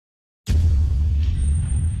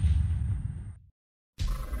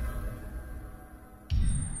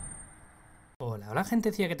Hola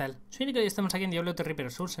gentecilla, ¿qué tal? Soy Nico y estamos aquí en Diablo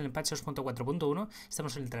Source en el patch 2.4.1.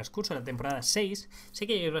 Estamos en el transcurso de la temporada 6. Sé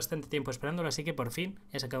que llevo bastante tiempo esperándolo, así que por fin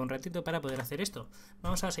he sacado un ratito para poder hacer esto.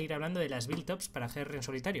 Vamos a seguir hablando de las build tops para GR en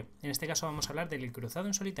solitario. En este caso vamos a hablar del cruzado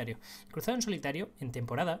en solitario. El cruzado en solitario en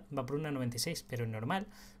temporada va por una 96, pero en normal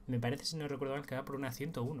me parece, si no recuerdo mal, que va por una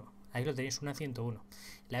 101. Ahí lo tenéis, una 101.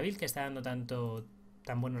 La build que está dando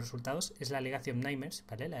tan buenos resultados es la Legacy of Nightmares,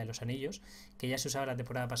 ¿vale? La de los anillos, que ya se usaba la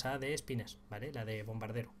temporada pasada de espinas, ¿vale? La de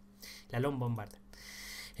bombardero, la Long Bombard.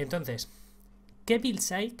 Entonces, ¿qué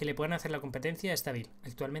builds hay que le puedan hacer la competencia a esta build?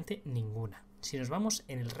 Actualmente ninguna. Si nos vamos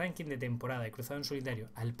en el ranking de temporada de cruzado en solitario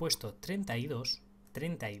al puesto 32,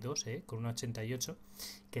 con una 88,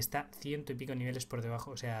 que está ciento y pico niveles por debajo,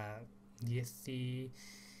 o sea,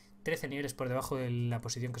 13 niveles por debajo de la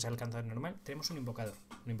posición que se ha alcanzado en normal, tenemos un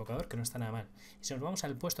invocador que no está nada mal. Y si nos vamos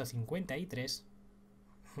al puesto 53,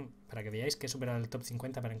 para que veáis que he superado el top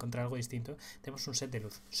 50 para encontrar algo distinto, tenemos un set de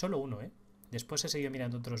luz, solo uno, Después he seguido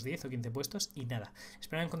mirando otros 10 o 15 puestos y nada.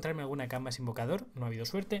 Esperaba encontrarme alguna canvas invocador, no ha habido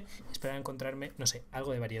suerte. Esperaba encontrarme, no sé,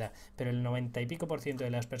 algo de variedad. Pero el 90 y pico por ciento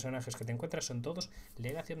de los personajes que te encuentras son todos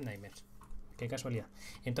Legacy of Nightmares. Qué casualidad.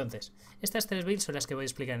 Entonces, estas tres builds son las que voy a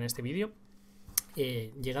explicar en este vídeo.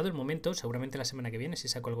 Llegado el momento, seguramente la semana que viene, si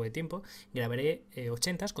saco algo de tiempo, grabaré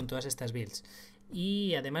 80s con todas estas builds.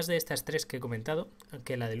 Y además de estas tres que he comentado,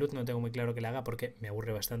 que la de luz no tengo muy claro que la haga porque me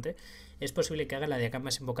aburre bastante, es posible que haga la de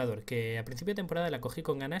Canvas Invocador, que a principio de temporada la cogí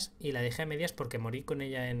con ganas y la dejé a medias porque morí con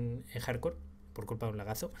ella en hardcore por culpa de un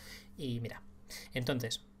lagazo. Y mira,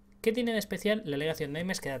 entonces, ¿qué tiene de especial la Legacy of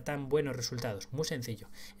Nightmares que da tan buenos resultados? Muy sencillo.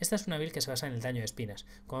 Esta es una build que se basa en el daño de espinas.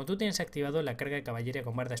 Cuando tú tienes activado la carga de caballería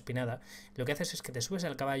con barda espinada, lo que haces es que te subes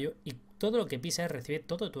al caballo y todo lo que pisas recibe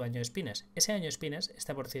todo tu daño de espinas. Ese daño de espinas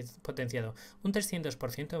está potenciado un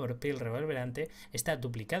 300% por piel reverberante, está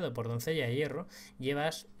duplicado por doncella de hierro,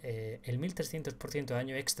 llevas el 1300% de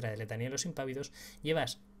daño extra de letanía de los impávidos,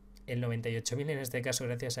 llevas el 98.000 en este caso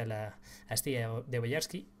gracias a la astilla de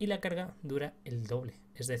Boyarsky, y la carga dura el doble.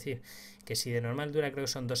 Es decir, que si de normal dura, creo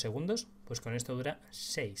que son 2 segundos, pues con esto dura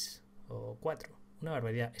 6 o 4. Una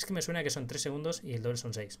barbaridad. Es que me suena que son 3 segundos y el doble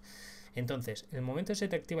son 6. Entonces, en el momento se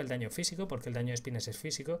te activa el daño físico, porque el daño de espinas es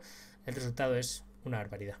físico, el resultado es una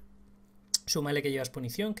barbaridad. Súmale que llevas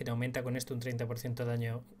punición, que te aumenta con esto un 30% de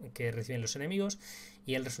daño que reciben los enemigos,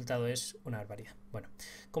 y el resultado es una barbaridad. Bueno,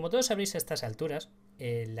 como todos sabréis a estas alturas,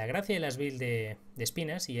 la gracia de las builds de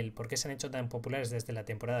espinas y el por qué se han hecho tan populares desde la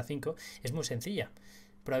temporada 5 es muy sencilla.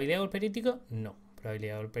 ¿Probabilidad de golpe crítico? No.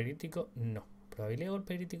 ¿Probabilidad de golpe crítico? No. ¿Probabilidad de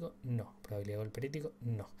golpe crítico? No. ¿Probabilidad de golpe crítico?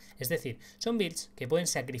 No. Es decir, son builds que pueden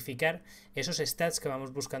sacrificar esos stats que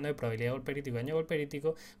vamos buscando de probabilidad de golpe crítico y daño de golpe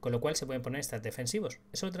crítico, con lo cual se pueden poner stats defensivos.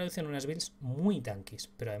 Eso lo traduce en unas builds muy tanquis,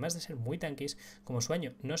 pero además de ser muy tanquis, como su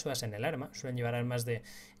daño no se basa en el arma, suelen llevar armas de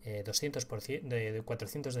 200%, de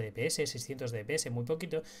 400 de DPS, 600 de DPS, muy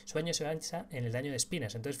poquito, su daño se basa en el daño de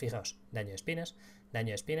espinas. Entonces fijaos, daño de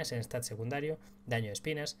espinas en stat secundario, daño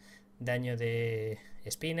de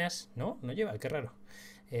espinas, no lleva, qué raro.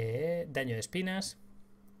 Daño de espinas,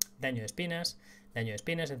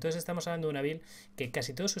 entonces estamos hablando de una build que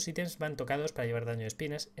casi todos sus ítems van tocados para llevar daño de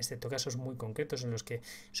espinas, excepto casos muy concretos en los que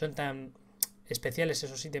son tan especiales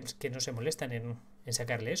esos ítems que no se molestan en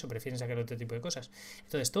sacarle eso, prefieren sacar otro tipo de cosas.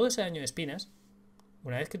 Entonces todo ese daño de espinas,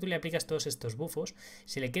 una vez que tú le aplicas todos estos buffos,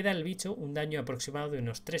 se le queda al bicho un daño aproximado de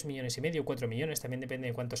unos 3 millones y medio, 4 millones, también depende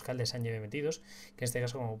de cuántos caldes han lleve metidos, que en este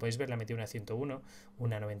caso, como podéis ver, le ha metido una 101,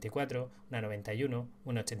 una 94, una 91,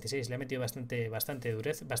 una 86, le ha metido bastante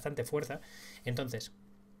dureza, bastante fuerza. Entonces,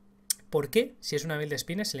 ¿por qué, si es una build de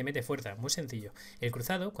espinas, se le mete fuerza? Muy sencillo. El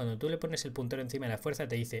cruzado, cuando tú le pones el puntero encima de la fuerza,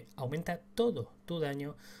 te dice, aumenta todo tu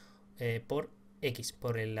daño por X,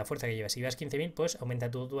 por la fuerza que llevas. Si llevas 15.000, pues aumenta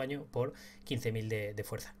todo tu daño por 15.000 de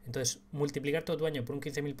fuerza. Entonces, multiplicar todo tu daño por un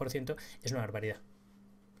 15.000% es una barbaridad.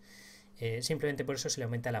 Simplemente por eso se le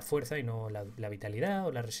aumenta la fuerza y no la vitalidad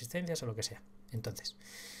o las resistencias o lo que sea. Entonces,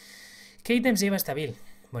 ¿qué ítems lleva esta build?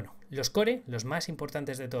 Bueno, los core, los más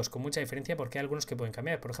importantes de todos, con mucha diferencia, porque hay algunos que pueden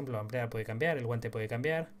cambiar. Por ejemplo, la umbrera puede cambiar, el guante puede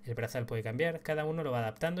cambiar, el brazal puede cambiar. Cada uno lo va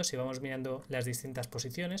adaptando. Si vamos mirando las distintas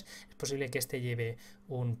posiciones, es posible que este lleve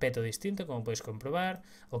un peto distinto, como podéis comprobar,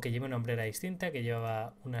 o que lleve una hombrera distinta, que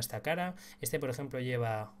lleva una hasta cara. Este, por ejemplo,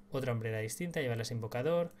 lleva otra hombrera distinta, lleva las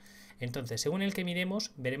invocador. Entonces, según el que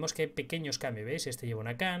miremos, veremos que hay pequeños cambios. ¿Veis? Este lleva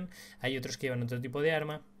una can, hay otros que llevan otro tipo de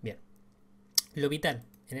arma. Bien, lo vital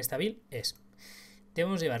en esta build es: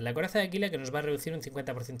 debemos llevar la coraza de Aquila, que nos va a reducir un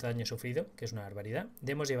 50% de daño sufrido, que es una barbaridad.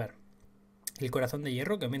 Debemos llevar el corazón de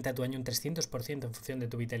hierro, que aumenta tu daño un 300% en función de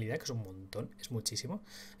tu vitalidad, que es un montón, es muchísimo.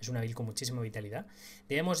 Es una build con muchísima vitalidad.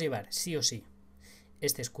 Debemos llevar, sí o sí,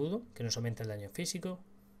 este escudo, que nos aumenta el daño físico.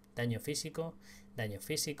 daño físico, daño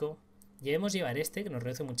físico. Debemos llevar este, que nos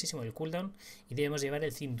reduce muchísimo el cooldown, y debemos llevar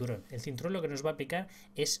el cinturón. El cinturón lo que nos va a aplicar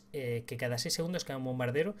es que cada 6 segundos cae un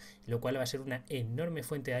bombardero, lo cual va a ser una enorme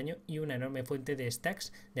fuente de daño y una enorme fuente de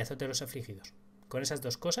stacks de azote de los afligidos. Con esas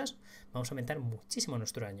dos cosas vamos a aumentar muchísimo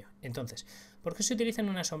nuestro daño. Entonces, ¿por qué se utilizan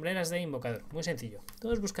unas sombreras de invocador? Muy sencillo.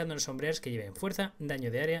 Todos buscando unas sombreras que lleven fuerza,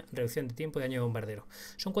 daño de área, reducción de tiempo y daño de bombardero.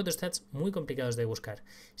 Son 4 stats muy complicados de buscar.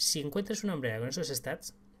 Si encuentras una hombrera con esos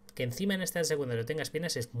stats, que encima en stat secundario tenga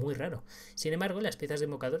espinas es muy raro. Sin embargo, las piezas de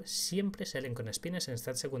invocador siempre salen con espinas en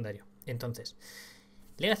stat secundario. Entonces,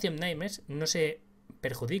 Legacy of Nightmares no se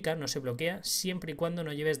perjudica, no se bloquea, siempre y cuando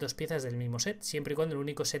no lleves 2 piezas del mismo set, siempre y cuando el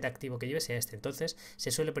único set activo que lleves sea este. Entonces,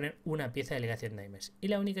 se suele poner una pieza de Legacy of Nightmares. Y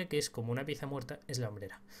la única que es como una pieza muerta es la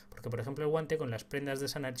hombrera. Porque, por ejemplo, el guante con las prendas de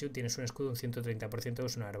Sanachu tienes un escudo un 130%, que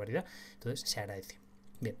es una barbaridad. Entonces, se agradece.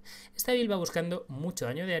 Bien, esta build va buscando mucho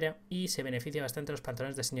daño de área y se beneficia bastante de los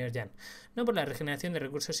pantalones de señor Jan. No por la regeneración de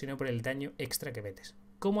recursos, sino por el daño extra que metes.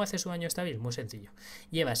 ¿Cómo hace su daño esta build? Muy sencillo.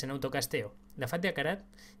 Llevas en autocasteo la Fat de Akarat,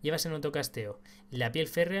 llevas en autocasteo la piel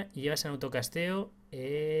férrea y llevas en autocasteo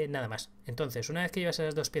nada más. Entonces, una vez que llevas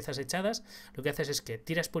esas 2 piezas echadas, lo que haces es que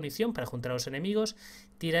tiras punición para juntar a los enemigos,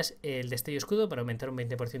 tiras el destello escudo para aumentar un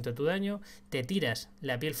 20% de tu daño, te tiras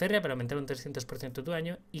la piel férrea para aumentar un 300% de tu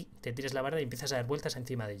daño y te tiras la barda y empiezas a dar vueltas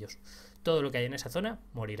encima de ellos. Todo lo que hay en esa zona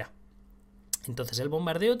morirá. Entonces el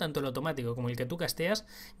bombardeo, tanto el automático como el que tú casteas,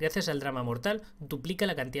 gracias al drama mortal, duplica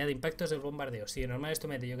la cantidad de impactos del bombardeo. Si de normal esto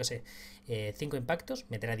mete, yo que sé, 5 impactos,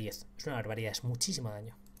 meterá 10. Es una barbaridad, es muchísimo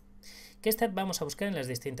daño. ¿Qué stat vamos a buscar en las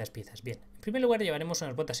distintas piezas? Bien, en primer lugar llevaremos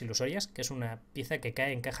unas botas ilusorias, que es una pieza que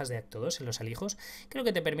cae en cajas de acto 2 en los alijos, que lo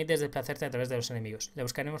que te permite es desplazarte a través de los enemigos. La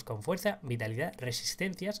buscaremos con fuerza, vitalidad,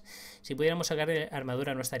 resistencias. Si pudiéramos sacar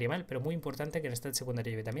armadura no estaría mal, pero muy importante que en stat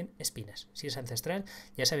secundario lleve también espinas. Si es ancestral,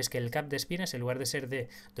 ya sabes que el cap de espinas, en lugar de ser de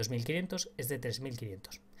 2500, es de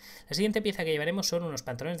 3500. La siguiente pieza que llevaremos son unos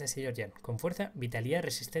pantalones de señor Jan, con fuerza, vitalidad,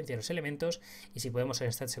 resistencia a los elementos y si podemos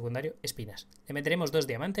en stat secundario, espinas. Le meteremos 2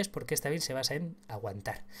 diamantes porque esta build se basa en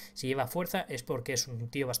aguantar. Si lleva fuerza es porque es un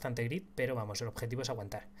tío bastante grit, pero vamos, el objetivo es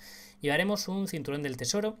aguantar. Llevaremos un cinturón del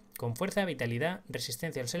tesoro con fuerza, vitalidad,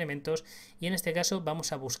 resistencia a los elementos y en este caso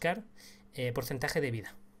vamos a buscar porcentaje de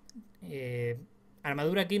vida.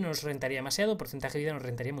 Armadura aquí no nos rentaría demasiado, porcentaje de vida nos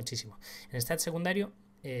rentaría muchísimo. En stat secundario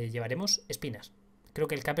llevaremos espinas. Creo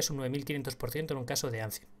que el cap es un 9500% en un caso de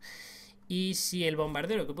Ancien. Y si el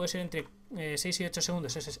bombardero, que puede ser entre 6 y 8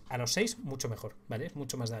 segundos, es a los 6, mucho mejor, ¿vale? Es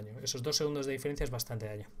mucho más daño. Esos 2 segundos de diferencia es bastante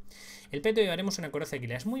daño. El peto llevaremos una coraza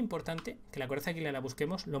aquila. Es muy importante que la coraza aquila la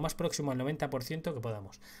busquemos lo más próximo al 90% que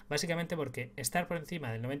podamos. Básicamente porque estar por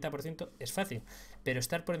encima del 90% es fácil, pero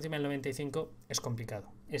estar por encima del 95% es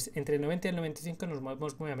complicado. Entre el 90 y el 95% nos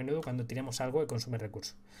movemos muy a menudo cuando tiramos algo que consume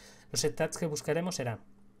recursos. Los stats que buscaremos serán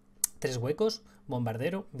 3 huecos,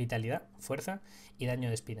 bombardero, vitalidad, fuerza y daño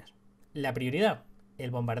de espinas. La prioridad,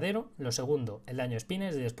 el bombardero, lo segundo, el daño de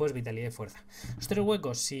espinas y después vitalidad y fuerza. Los 3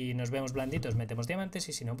 huecos, si nos vemos blanditos, metemos diamantes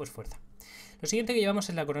y si no, pues fuerza. Lo siguiente que llevamos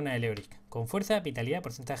es la corona de Leoric, con fuerza, vitalidad,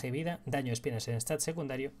 porcentaje de vida, daño de espinas en stat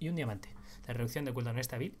secundario y un diamante. La reducción de cooldown en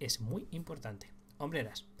esta build es muy importante.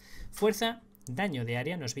 Hombreras. Fuerza, daño de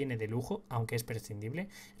área nos viene de lujo, aunque es prescindible.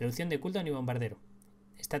 Reducción de cooldown y bombardero.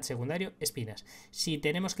 Stat secundario, espinas. Si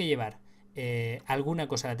tenemos que llevar alguna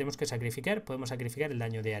cosa la tenemos que sacrificar, podemos sacrificar el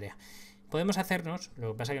daño de área. Podemos hacernos,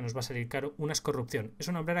 lo que pasa es que nos va a salir caro, una escorrupción. Es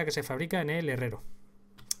una hombrera que se fabrica en el herrero.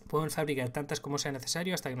 Podemos fabricar tantas como sea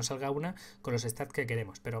necesario hasta que nos salga una con los stats que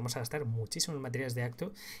queremos, pero vamos a gastar muchísimos materiales de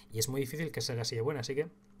acto y es muy difícil que salga así de buena, así que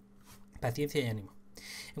paciencia y ánimo.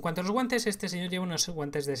 En cuanto a los guantes, este señor lleva unos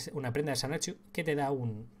guantes de una prenda de Sanachu que te da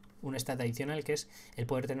un stat adicional, que es el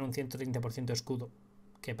poder tener un 130% de escudo,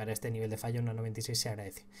 que para este nivel de fallo una 96 se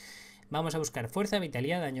agradece. Vamos a buscar fuerza,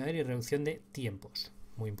 vitalidad, daño aéreo y reducción de tiempos.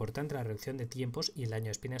 Muy importante la reducción de tiempos y el daño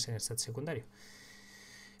de espinas en el stat secundario.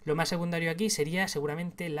 Lo más secundario aquí sería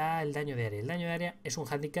seguramente el daño de área. El daño de área es un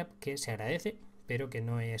handicap que se agradece, pero que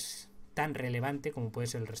no es tan relevante como puede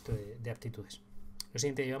ser el resto de aptitudes. Lo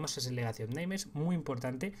siguiente que llevamos es el Legacy of Nightmares, muy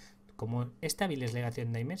importante. Como esta build es Legacy of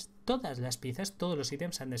Nightmares, todas las piezas, todos los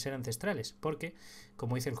ítems han de ser ancestrales, porque,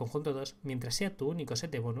 como dice el conjunto 2, mientras sea tu único set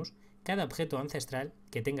de bonus, cada objeto ancestral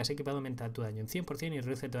que tengas equipado aumenta tu daño un 100% y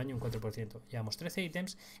reduce tu daño un 4%. Llevamos 13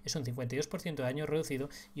 ítems, es un 52% de daño reducido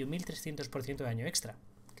y un 1300% de daño extra,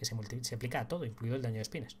 que se aplica a todo, incluido el daño de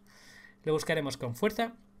espinas. Lo buscaremos con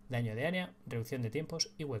fuerza, daño de área, reducción de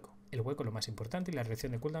tiempos y hueco. El hueco lo más importante y la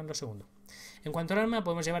reducción de cooldown lo segundo. En cuanto al arma,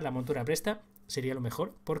 podemos llevar la montura presta, sería lo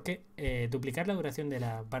mejor, porque duplicar la duración de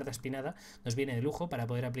la barda espinada nos viene de lujo para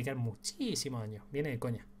poder aplicar muchísimo daño, viene de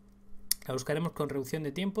coña. La buscaremos con reducción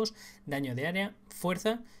de tiempos, daño de área,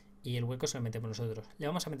 fuerza y el hueco se lo metemos nosotros. Le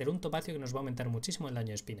vamos a meter un topacio que nos va a aumentar muchísimo el daño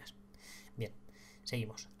de espinas. Bien,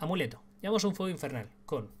 seguimos. Amuleto. Llevamos un fuego infernal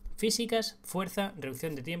con físicas, fuerza,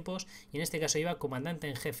 reducción de tiempos y en este caso iba comandante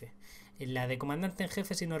en jefe. La de comandante en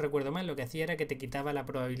jefe, si no recuerdo mal, lo que hacía era que te quitaba la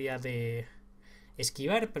probabilidad de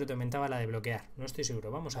esquivar, pero te aumentaba la de bloquear. No estoy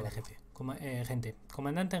seguro. Vamos a la jefe. Gente,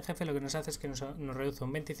 comandante en jefe lo que nos hace es que nos reduce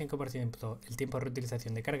un 25% el tiempo de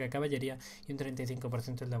reutilización de carga de caballería y un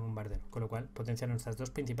 35% el de bombardero, con lo cual potencia nuestras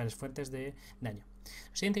dos principales fuentes de daño.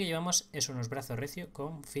 Lo siguiente que llevamos es unos brazos recio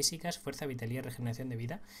con físicas, fuerza, vitalidad y regeneración de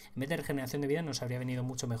vida. En vez de regeneración de vida nos habría venido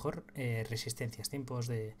mucho mejor resistencias, tiempos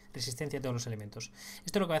de resistencia a todos los elementos.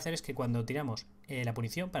 Esto lo que va a hacer es que cuando tiramos la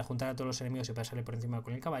punición para juntar a todos los enemigos y pasarle por encima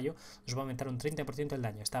con el caballo, nos va a aumentar un 30% el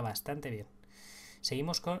daño. Está bastante bien.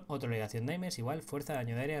 Seguimos con otra obligación de Aimers, igual, fuerza,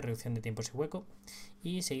 daño de área, reducción de tiempos y hueco.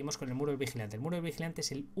 Y seguimos con el muro del vigilante. El muro del vigilante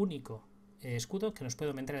es el único escudo que nos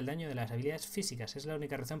puede aumentar el daño de las habilidades físicas. Es la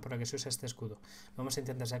única razón por la que se usa este escudo. Lo vamos a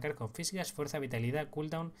intentar sacar con físicas, fuerza, vitalidad,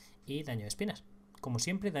 cooldown y daño de espinas. Como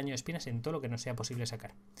siempre, daño de espinas en todo lo que no sea posible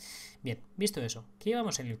sacar. Bien, visto eso, ¿qué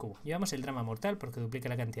llevamos en el cubo? Llevamos el drama mortal porque duplica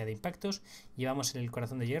la cantidad de impactos. Llevamos el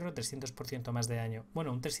corazón de hierro, 300% más de daño.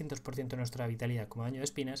 Bueno, un 300% de nuestra vitalidad como daño de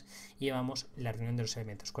espinas. Y llevamos la reunión de los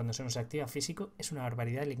elementos. Cuando se nos activa físico, es una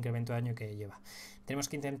barbaridad el incremento de daño que lleva. Tenemos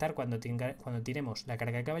que intentar, cuando tiremos la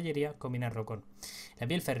carga de caballería, combinarlo con la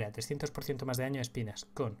piel férrea, 300% más de daño de espinas.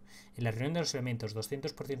 Con la reunión de los elementos,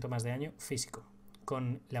 200% más de daño físico.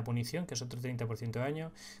 Con la punición, que es otro 30% de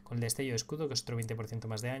daño, con el destello de escudo, que es otro 20%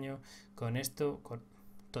 más de daño, con esto, con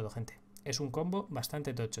todo, gente. Es un combo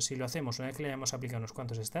bastante tocho. Si lo hacemos una vez que le hayamos aplicado unos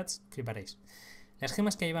cuantos stats, fliparéis. Las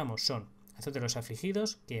gemas que llevamos son azote de los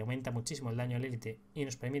afligidos, que aumenta muchísimo el daño al élite y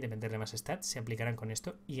nos permite meterle más stats, se aplicarán con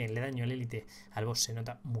esto, y el daño al élite al boss se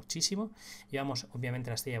nota muchísimo. Llevamos obviamente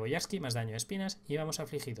la estrella de Boyarsky, más daño de espinas, y llevamos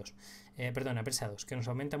afligidos, apresados, que nos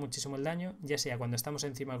aumenta muchísimo el daño, ya sea cuando estamos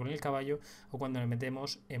encima con el caballo o cuando le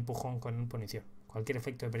metemos empujón con punición, cualquier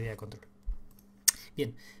efecto de pérdida de control.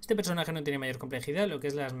 Bien, este personaje no tiene mayor complejidad, lo que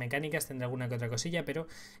es las mecánicas tendrá alguna que otra cosilla, pero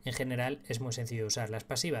en general es muy sencillo de usar. Las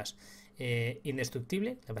pasivas,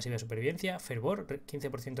 indestructible, la pasiva de supervivencia, fervor,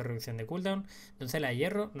 15% de reducción de cooldown, doncella de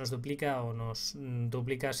hierro, nos duplica el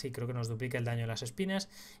daño de las espinas,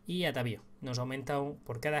 y atavío, nos aumenta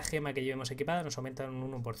por cada gema que llevemos equipada, nos aumenta un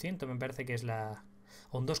 1%, me parece que es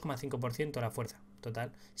o un 2,5% la fuerza.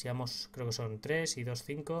 Total, si vamos, creo que son 3 y 2,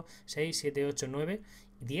 5, 6, 7, 8, 9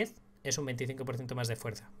 y 10. Es un 25% más de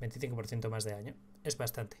fuerza, 25% más de daño. Es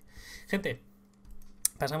bastante. Gente,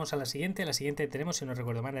 pasamos a la siguiente. La siguiente tenemos, si no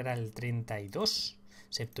recuerdo mal, era el 32,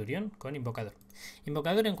 Septurión con Invocador.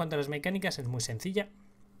 Invocador, en cuanto a las mecánicas, es muy sencilla.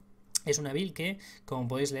 Es una build que, como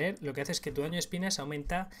podéis leer, lo que hace es que tu daño de espinas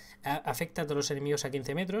afecta a todos los enemigos a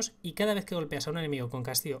 15 metros y cada vez que golpeas a un enemigo con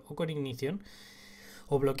castigo o con ignición,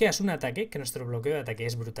 o bloqueas un ataque, que nuestro bloqueo de ataque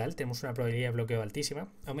es brutal, tenemos una probabilidad de bloqueo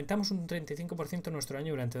altísima, aumentamos un 35% nuestro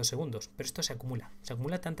daño durante 2 segundos, pero esto se acumula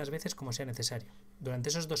tantas veces como sea necesario. Durante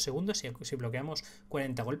esos 2 segundos, si bloqueamos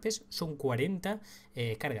 40 golpes, son 40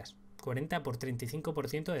 cargas. 40 por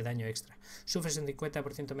 35% de daño extra. Sufres un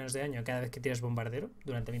 50% menos de daño cada vez que tiras bombardero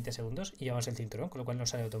durante 20 segundos y llevas el cinturón, con lo cual no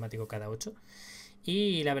sale automático cada 8.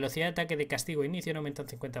 Y la velocidad de ataque de castigo e inicio aumenta un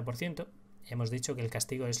 50%. Hemos dicho que el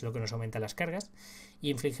castigo es lo que nos aumenta las cargas. Y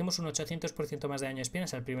infligimos un 800% más de daño de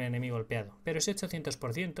espinas al primer enemigo golpeado. Pero ese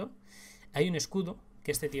 800%, hay un escudo,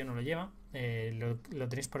 que este tío no lo lleva, lo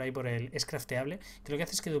tenéis por ahí es crafteable, que lo que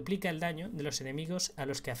hace es que duplica el daño de los enemigos a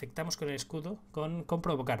los que afectamos con el escudo, con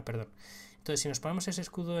provocar, perdón. Entonces, si nos ponemos ese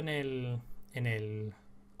escudo en el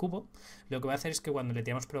cubo, lo que va a hacer es que cuando le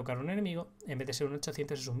tiramos provocar a un enemigo, en vez de ser un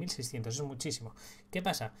 800 es un 1600, es muchísimo. ¿Qué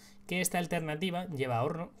pasa? Que esta alternativa lleva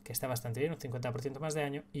horno, que está bastante bien, un 50% más de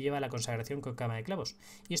daño, y lleva la consagración con cama de clavos.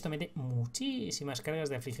 Y esto mete muchísimas cargas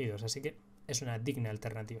de afligidos, así que es una digna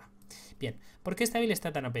alternativa. Bien, ¿por qué esta build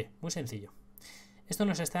está tan OP? Muy sencillo. Esto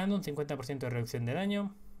nos está dando un 50% de reducción de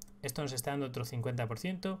daño, esto nos está dando otro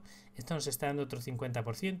 50%, esto nos está dando otro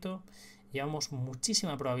 50%, llevamos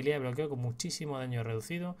muchísima probabilidad de bloqueo con muchísimo daño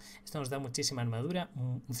reducido, esto nos da muchísima armadura,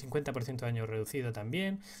 un 50% de daño reducido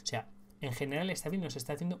también, o sea, en general esta build nos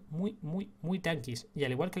está haciendo muy tanquis, y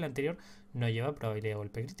al igual que la anterior, no lleva probabilidad de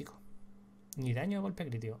golpe crítico, ni daño a golpe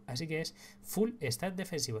crítico, así que es full stat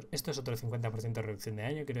defensivos. Esto es otro 50% de reducción de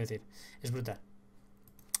daño, quiero decir, es brutal.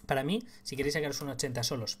 Para mí, si queréis sacaros un 80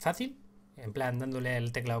 solos, fácil, en plan dándole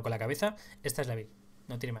el teclado con la cabeza, esta es la build,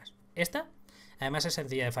 no tiene más. Esta, además, es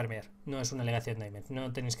sencilla de farmear, no es una alegación de Aimers,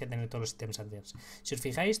 no tenéis que tener todos los ítems antes. Si os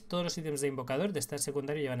fijáis, todos los ítems de invocador de stat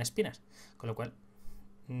secundario llevan espinas, con lo cual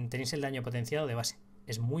tenéis el daño potenciado de base,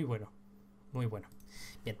 es muy bueno, muy bueno.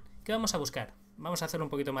 Bien, ¿qué vamos a buscar? Vamos a hacerlo un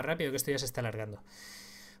poquito más rápido, que esto ya se está alargando.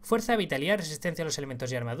 Fuerza, vitalidad, resistencia a los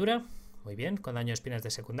elementos y armadura. Muy bien, con daño de espinas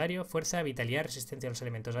de secundario. Fuerza, vitalidad, resistencia a los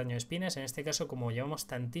elementos, daño de espinas. En este caso, como llevamos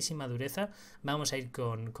tantísima dureza, vamos a ir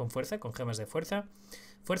con fuerza, con gemas de fuerza.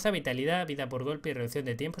 Fuerza, vitalidad, vida por golpe y reducción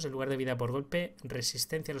de tiempos. En lugar de vida por golpe,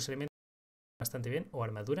 resistencia a los elementos. Bastante bien. O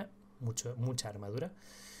armadura, mucha armadura.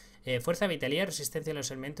 Fuerza, vitalidad, resistencia a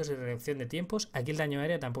los elementos y reducción de tiempos. Aquí el daño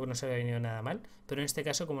aéreo tampoco nos había venido nada mal, pero en este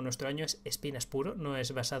caso, como nuestro daño es espinas puro, no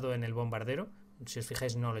es basado en el bombardero, si os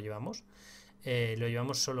fijáis no lo llevamos. Lo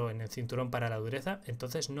llevamos solo en el cinturón para la dureza,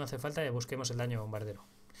 entonces no hace falta que busquemos el daño bombardero.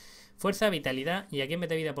 Fuerza, vitalidad, y aquí en vez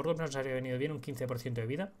de vida por golpe nos habría venido bien un 15% de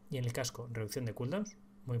vida, y en el casco reducción de cooldowns,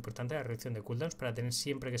 muy importante la reducción de cooldowns para tener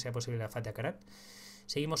siempre que sea posible la Fate Karat.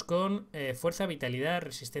 Seguimos con fuerza, vitalidad,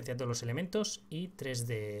 resistencia a todos los elementos y 3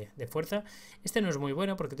 de fuerza. Este no es muy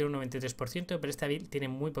bueno porque tiene un 93%, pero esta build tiene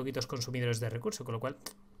muy poquitos consumidores de recursos, con lo cual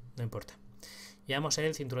no importa. Llevamos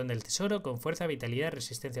el cinturón del tesoro con fuerza, vitalidad,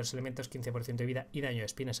 resistencia a los elementos, 15% de vida y daño de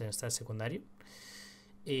espinas en el stat secundario.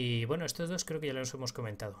 Y bueno, estos dos creo que ya los hemos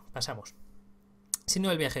comentado. Pasamos. Signo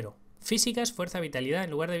del viajero. Físicas, fuerza, vitalidad.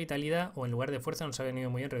 En lugar de vitalidad o en lugar de fuerza nos ha venido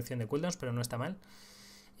muy bien reducción de cooldowns, pero no está mal.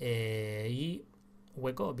 Y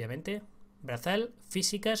hueco, obviamente. Brazal,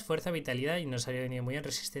 físicas, fuerza, vitalidad y nos había venido muy bien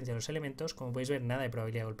resistencia a los elementos. Como podéis ver, nada de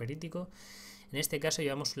probabilidad de golpe crítico. En este caso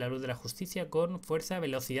llevamos la luz de la justicia con fuerza,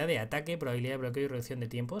 velocidad de ataque, probabilidad de bloqueo y reducción de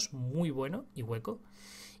tiempos. Muy bueno y hueco.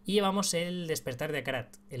 Y llevamos el despertar de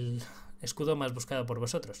Karat, el escudo más buscado por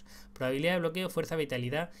vosotros. Probabilidad de bloqueo, fuerza,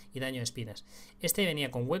 vitalidad y daño de espinas. Este venía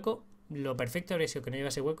con hueco. Lo perfecto habría sido que no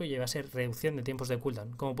llevase hueco y llevase reducción de tiempos de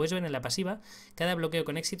cooldown. Como podéis ver en la pasiva, cada bloqueo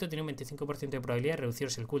con éxito tiene un 25% de probabilidad de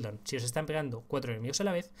reduciros el cooldown. Si os están pegando 4 enemigos a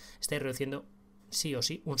la vez, estáis reduciendo sí o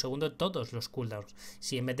sí un segundo todos los cooldowns.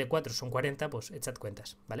 Si en vez de 4 son 40, pues echad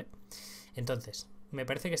cuentas, ¿vale? Entonces, me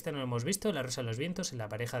parece que este no lo hemos visto, la rosa de los vientos, en la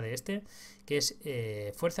pareja de este, que es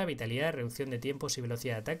fuerza, vitalidad, reducción de tiempos y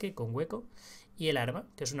velocidad de ataque con hueco, y el arma,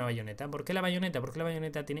 que es una bayoneta. ¿Por qué la bayoneta? Porque la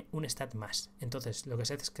bayoneta tiene un stat más. Entonces, lo que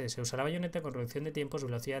se hace es que se usa la bayoneta con reducción de tiempos,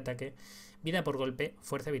 velocidad de ataque, vida por golpe,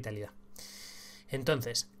 fuerza y vitalidad.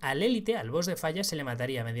 Entonces, al élite, al boss de falla, se le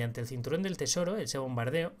mataría mediante el cinturón del tesoro, ese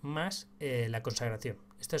bombardeo, más la consagración.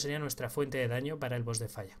 Esto sería nuestra fuente de daño para el boss de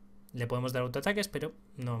falla. Le podemos dar autoataques, pero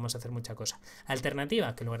no vamos a hacer mucha cosa.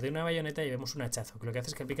 Alternativa, que en lugar de una bayoneta llevemos un hachazo, que lo que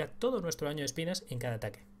hace es que aplica todo nuestro daño de espinas en cada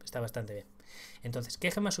ataque. Está bastante bien. Entonces,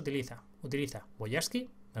 ¿qué gemas utiliza? Utiliza Boyarsky,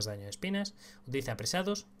 más daño de espinas. Utiliza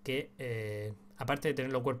apresados, que aparte de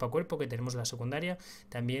tenerlo cuerpo a cuerpo, que tenemos la secundaria,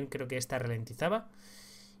 también creo que esta ralentizaba.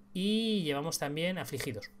 Y llevamos también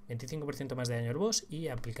afligidos, 25% más de daño al boss y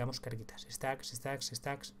aplicamos carguitas. Stacks, stacks,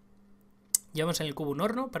 stacks. Llevamos en el cubo un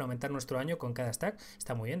horno para aumentar nuestro daño con cada stack.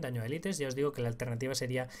 Está muy bien, daño a élites. Ya os digo que la alternativa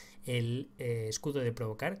sería el escudo de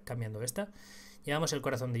provocar, cambiando esta. Llevamos el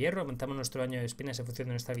corazón de hierro, aumentamos nuestro daño de espinas en función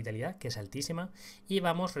de nuestra vitalidad, que es altísima. Y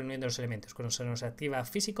vamos reuniendo los elementos. Cuando se nos activa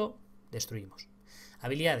físico, destruimos.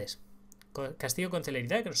 Habilidades. Castigo con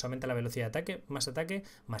celeridad, que nos aumenta la velocidad de ataque,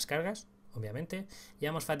 más cargas. Obviamente,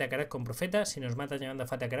 llevamos Fate Karat con Profeta. Si nos mata llevando a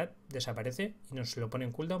Fate Karat, desaparece y nos lo pone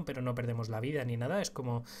en cooldown, pero no perdemos la vida ni nada. Es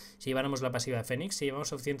como si lleváramos la pasiva de Fénix. Si llevamos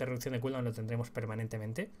suficiente reducción de cooldown, lo tendremos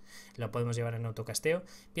permanentemente. Lo podemos llevar en autocasteo.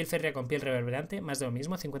 Piel férrea con piel reverberante, más de lo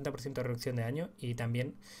mismo, 50% de reducción de daño y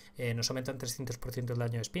también nos aumentan 300% el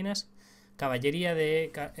daño de espinas. Caballería de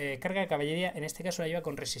carga de caballería, en este caso la lleva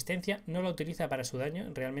con resistencia, no la utiliza para su daño,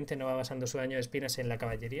 realmente no va basando su daño de espinas en la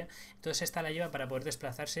caballería, entonces esta la lleva para poder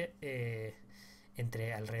desplazarse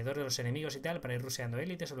entre alrededor de los enemigos y tal, para ir ruseando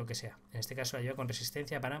élites o lo que sea. En este caso la lleva con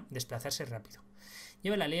resistencia para desplazarse rápido.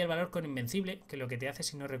 Lleva la ley del valor con invencible, que lo que te hace,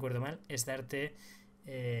 si no recuerdo mal, es darte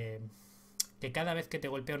que cada vez que te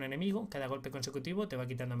golpea un enemigo, cada golpe consecutivo te va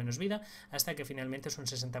quitando menos vida, hasta que finalmente es un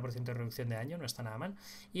 60% de reducción de daño, no está nada mal.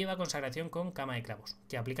 Y lleva consagración con cama de clavos,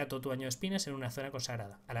 que aplica todo tu daño de espinas en una zona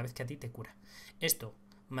consagrada, a la vez que a ti te cura. Esto,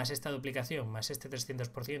 más esta duplicación, más este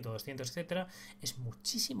 300%, 200, etc., es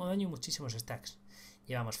muchísimo daño y muchísimos stacks.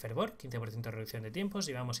 Llevamos fervor, 15% de reducción de tiempos.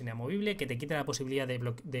 Llevamos inamovible, que te quita la posibilidad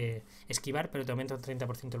de esquivar, pero te aumenta un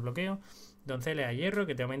 30% el bloqueo. Doncella de hierro,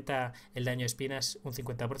 que te aumenta el daño de espinas un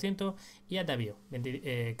 50%. Y atavío,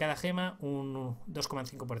 cada gema un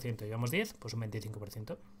 2,5%. Llevamos 10, pues un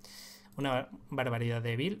 25%. Una barbaridad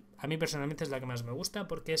de build. A mí personalmente es la que más me gusta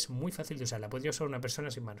porque es muy fácil de usar. La podría usar una persona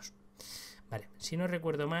sin manos. Vale, si no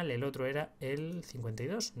recuerdo mal, el otro era el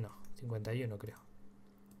 52. No, 51 creo.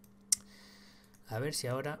 A ver si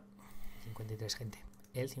ahora... 53, gente.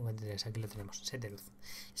 el 53. Aquí lo tenemos, set de luz.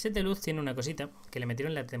 Set de luz tiene una cosita que le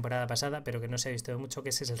metieron la temporada pasada, pero que no se ha visto mucho, que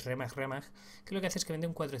ese es el remag, que lo que hace es que vende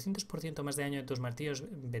un 400% más de daño de tus martillos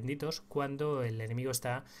benditos cuando el enemigo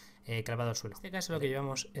está clavado al suelo. En este caso lo que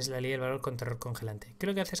llevamos es la ley del valor con terror congelante. Que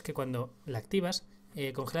lo que hace es que cuando la activas,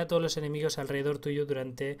 congela a todos los enemigos alrededor tuyo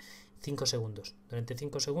durante 5 segundos. Durante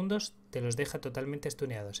 5 segundos te los deja totalmente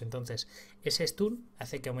stuneados. Entonces, ese stun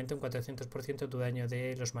hace que aumente un 400% tu daño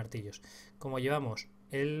de los martillos. Como llevamos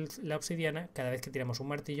la obsidiana, cada vez que tiramos un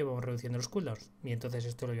martillo vamos reduciendo los cooldowns. Y entonces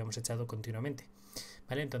esto lo habíamos echado continuamente.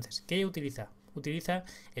 ¿Vale? Entonces, ¿qué utiliza? Utiliza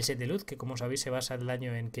el set de luz, que como sabéis se basa el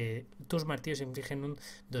daño en que tus martillos infligen un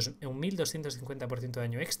 1250% de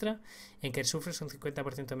daño extra, en que sufres un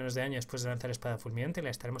 50% menos de daño después de lanzar espada fulminante, la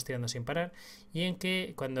estaremos tirando sin parar, y en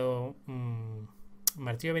que cuando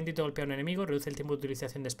martillo bendito golpea a un enemigo, reduce el tiempo de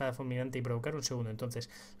utilización de espada fulminante y provocar un segundo. Entonces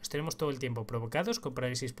los tenemos todo el tiempo provocados con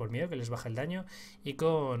parálisis por miedo, que les baja el daño, y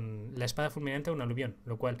con la espada fulminante un aluvión,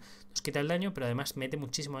 lo cual nos quita el daño, pero además mete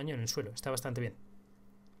muchísimo daño en el suelo. Está bastante bien.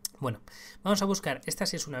 Bueno, vamos a buscar, esta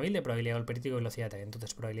sí es una build de probabilidad golpe crítico y velocidad de ataque.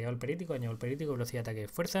 Entonces, probabilidad golpe crítico, daño golpe crítico, velocidad de ataque,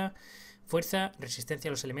 fuerza, resistencia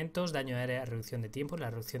a los elementos, daño de área, reducción de tiempos.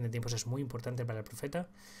 La reducción de tiempos es muy importante para el profeta.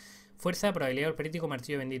 Fuerza, probabilidad golpe crítico,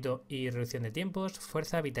 martillo bendito y reducción de tiempos.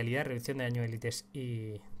 Fuerza, vitalidad, reducción de daño de élites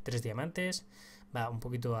y 3 diamantes. Va un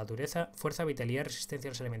poquito a dureza. Fuerza, vitalidad, resistencia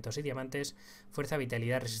a los elementos y diamantes. Fuerza,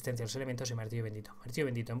 vitalidad, resistencia a los elementos y martillo bendito. Martillo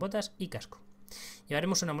bendito en botas y casco.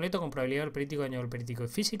 Llevaremos un amuleto con probabilidad golpe crítico, daño golpe crítico y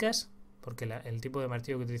físicas, porque el tipo de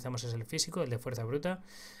martillo que utilizamos es el físico, el de fuerza bruta.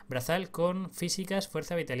 Brazal con físicas,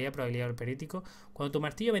 fuerza, vitalidad, probabilidad golpe crítico. Cuando tu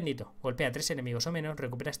martillo bendito golpea a 3 enemigos o menos,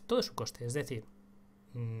 recuperas todo su coste. Es decir,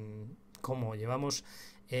 como llevamos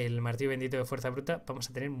el martillo bendito de fuerza bruta, vamos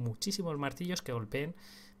a tener muchísimos martillos que golpeen.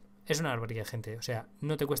 Es una barbaridad, gente. O sea,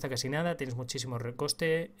 no te cuesta casi nada, tienes muchísimo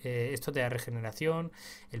coste, esto te da regeneración,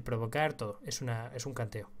 el provocar, todo. Es un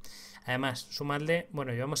canteo. Además, sumadle,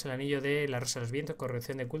 bueno, llevamos el anillo de la rosa de los vientos,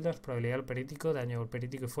 corrección de cooldowns, probabilidad golpe crítico, daño golpe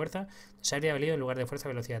crítico y fuerza. Se habría valido en lugar de fuerza,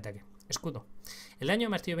 velocidad de ataque. Escudo. El daño de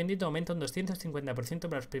martillo bendito aumenta un 250%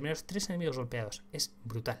 para los primeros 3 enemigos golpeados. Es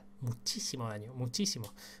brutal. Muchísimo daño,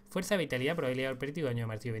 muchísimo. Fuerza, vitalidad, probabilidad golpe crítico, daño de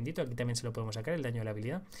martillo bendito. Aquí también se lo podemos sacar, el daño de la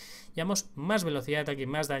habilidad. Llevamos más velocidad de ataque y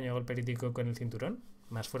más daño de golpe crítico con el cinturón.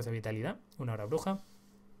 Más fuerza y vitalidad. Una hora bruja.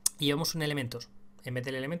 Y llevamos un elementos. En vez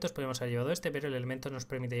de elementos podemos haber llevado este, pero el elemento nos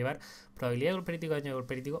permite llevar probabilidad de golpe crítico, daño de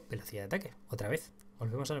golpe crítico, velocidad de ataque. Otra vez,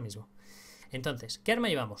 volvemos a lo mismo. Entonces, ¿qué arma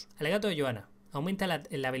llevamos? Alegato de Johanna. Aumenta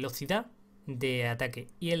la velocidad de ataque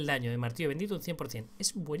y el daño de martillo bendito un 100%.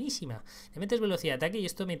 Es buenísima. Le metes velocidad de ataque y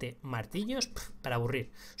esto mete martillos para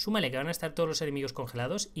aburrir. Súmale que van a estar todos los enemigos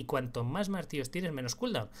congelados y cuanto más martillos tienes, menos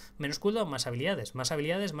cooldown. Menos cooldown, más habilidades. Más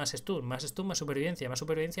habilidades, más stun. Más stun, más supervivencia. Más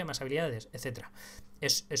supervivencia, más habilidades, etc.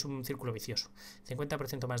 Es un círculo vicioso.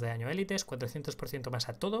 50% más de daño a élites, 400% más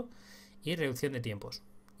a todo y reducción de tiempos.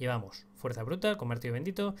 Llevamos fuerza bruta con martillo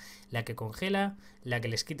bendito, la que congela, la que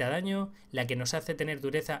les quita daño, la que nos hace tener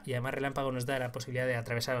dureza y además relámpago nos da la posibilidad de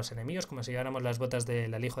atravesar a los enemigos, como si lleváramos las botas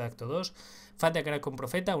del alijo de acto 2, fat de cara con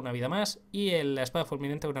profeta, una vida más, y la espada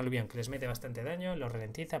fulminante con aluvión, que les mete bastante daño, los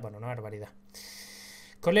ralentiza, bueno, una barbaridad.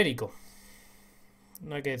 Colérico.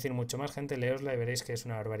 No hay que decir mucho más, gente, leosla y veréis que es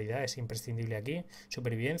una barbaridad, es imprescindible aquí.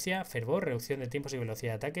 Supervivencia, fervor, reducción de tiempos y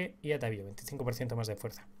velocidad de ataque y atavío, 25% más de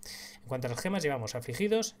fuerza. En cuanto a las gemas, llevamos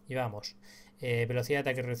afligidos, llevamos velocidad de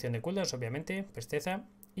ataque y reducción de cooldowns, obviamente, presteza,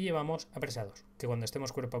 y llevamos apresados, que cuando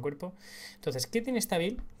estemos cuerpo a cuerpo. Entonces, ¿qué tiene esta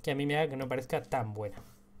build que a mí me haga que no parezca tan buena?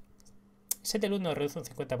 Set de luz nos reduce un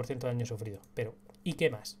 50% de daño sufrido, pero ¿y qué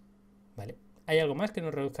más? ¿Vale? ¿Hay algo más que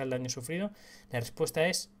nos reduzca el daño sufrido? La respuesta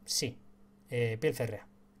es sí. Piel férrea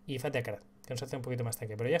y fat de acaraz, que nos hace un poquito más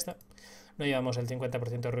tanque, pero ya está. No llevamos el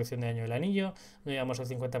 50% de reducción de daño del anillo, no llevamos el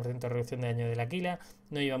 50% de reducción de daño del aquila,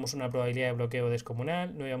 no llevamos una probabilidad de bloqueo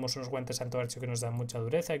descomunal, no llevamos unos guantes santo archo que nos dan mucha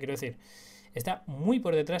dureza. Quiero decir, está muy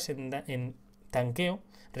por detrás en tanqueo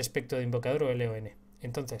respecto de invocador o LON.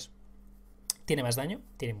 Entonces, tiene más daño,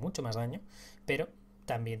 tiene mucho más daño, pero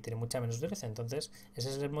también tiene mucha menos dureza. Entonces, ese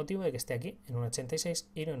es el motivo de que esté aquí en un 86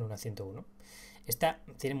 y no en una 101.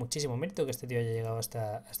 Tiene muchísimo mérito que este tío haya llegado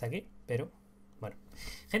hasta aquí, pero bueno.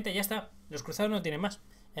 Gente, ya está. Los cruzados no tienen más.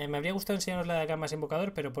 Me habría gustado enseñaros la de acá más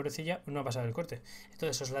invocador, pero pobrecilla no ha pasado el corte.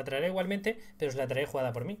 Entonces os la traeré igualmente, pero os la traeré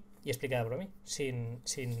jugada por mí y explicada por mí,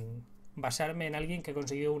 sin basarme en alguien que ha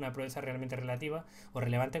conseguido una proeza realmente relativa o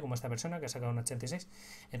relevante como esta persona que ha sacado un 86.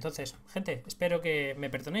 Entonces, gente, espero que me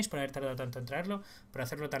perdonéis por haber tardado tanto en traerlo, por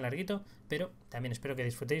hacerlo tan larguito, pero también espero que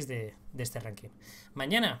disfrutéis de este ranking.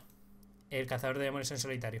 Mañana el cazador de demonios en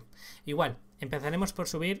solitario. Igual, empezaremos por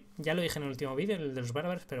subir, ya lo dije en el último vídeo, el de los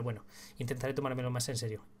bárbaros, pero bueno, intentaré tomármelo más en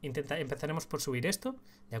serio. Empezaremos por subir esto,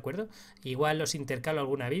 ¿de acuerdo? Igual os intercalo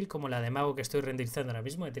alguna build, como la de mago que estoy renderizando ahora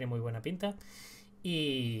mismo, que tiene muy buena pinta.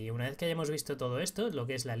 Y una vez que hayamos visto todo esto, lo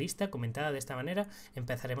que es la lista comentada de esta manera,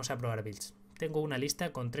 empezaremos a probar builds. Tengo una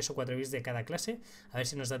lista con 3 o 4 builds de cada clase, a ver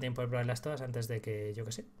si nos da tiempo de probarlas todas antes de que, yo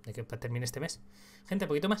que sé, de que termine este mes. Gente,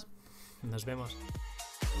 poquito más. Nos vemos.